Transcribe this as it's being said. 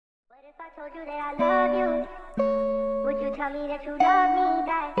If I told you that I love you, would you tell me that you love me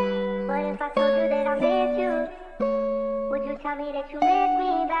back? What if I told you that I miss you? Would you tell me that you miss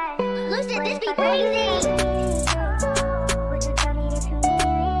me back? Listen, this be crazy. Would you tell me that you need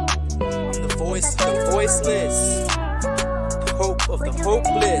me? I'm the voice of the voiceless, the hope of the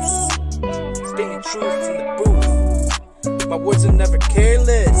hopeless, spitting truth in the booth. My words are never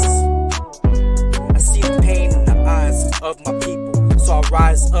careless. I see the pain in the eyes of my people, so I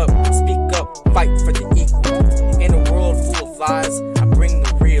rise up, speak up, fight for the equal. In a world full of lies, I bring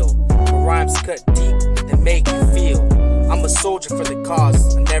the real. My rhymes cut deep, they make you feel. I'm a soldier for the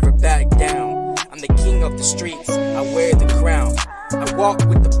cause, I never back down. I'm the king of the streets, I wear the crown. I walk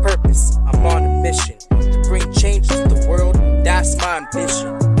with the purpose, I'm on a mission to bring change to the world, that's my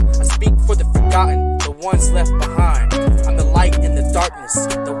ambition. I speak for the forgotten, the ones left behind. I'm the light in the darkness,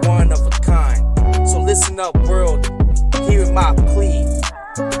 the one of a kind. So listen up, world, hear my plea.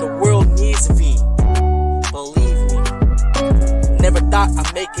 The world needs me, believe me. Never thought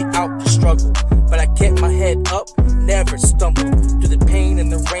I'd make it out the struggle, but I kept my head up, never stumbled. Through the pain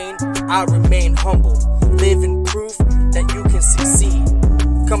and the rain, I remain humble. Living proof that you can succeed.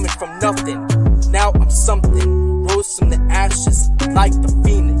 Coming from nothing, now I'm something. Rose from the ashes like the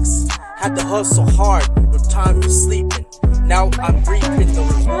phoenix. Had to hustle hard, no time for sleeping. Now I'm reaping the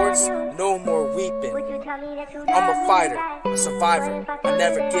rewards, no more weeping. I'm a fighter, a survivor, I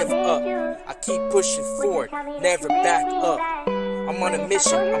never give up. I keep pushing forward, never back up. I'm on a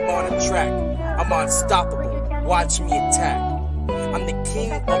mission, I'm on a track. I'm unstoppable, watch me attack. I'm the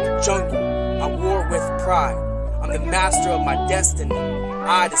king of the jungle, I war with pride. I'm the master of my destiny,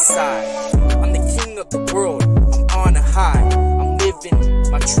 I decide. I'm the king of the world, I'm on a high. I'm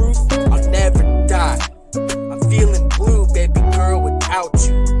living my truth, I'll never die. I'm feeling blue, baby girl, without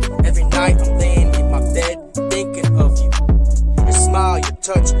you. Every night I'm laying in my bed, thinking of you. Your smile, your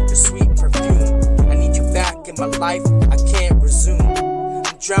touch, your sweet perfume. I need you back in my life, I can't resume.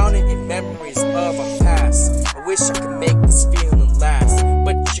 I'm drowning in memories of our past. I wish I could make this feeling last,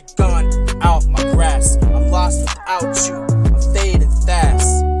 but you're gone out my grasp. I'm lost without you, I'm fading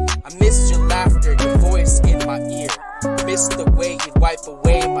fast. I miss your laughter, your voice in my ear. I miss the way you wipe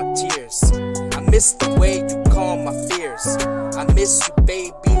away my tears. I miss the way you calm my fears. I miss you,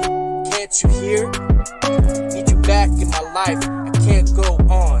 baby, can't you hear? Need you back in my life, I can't go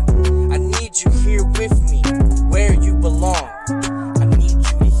on. I need you here with me, where you belong. I need you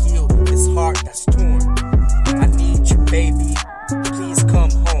to heal this heart that's torn. I need you, baby, please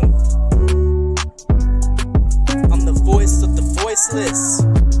come home. I'm the voice of the voiceless,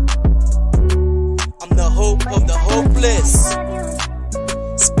 I'm the hope of the hopeless,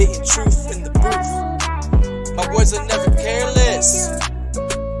 spitting truth in the booth. My words are never careless.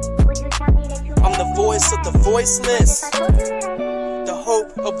 I'm the voice of the voiceless, the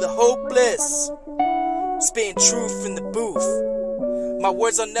hope of the hopeless, spitting truth in the booth. My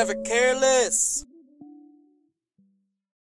words are never careless.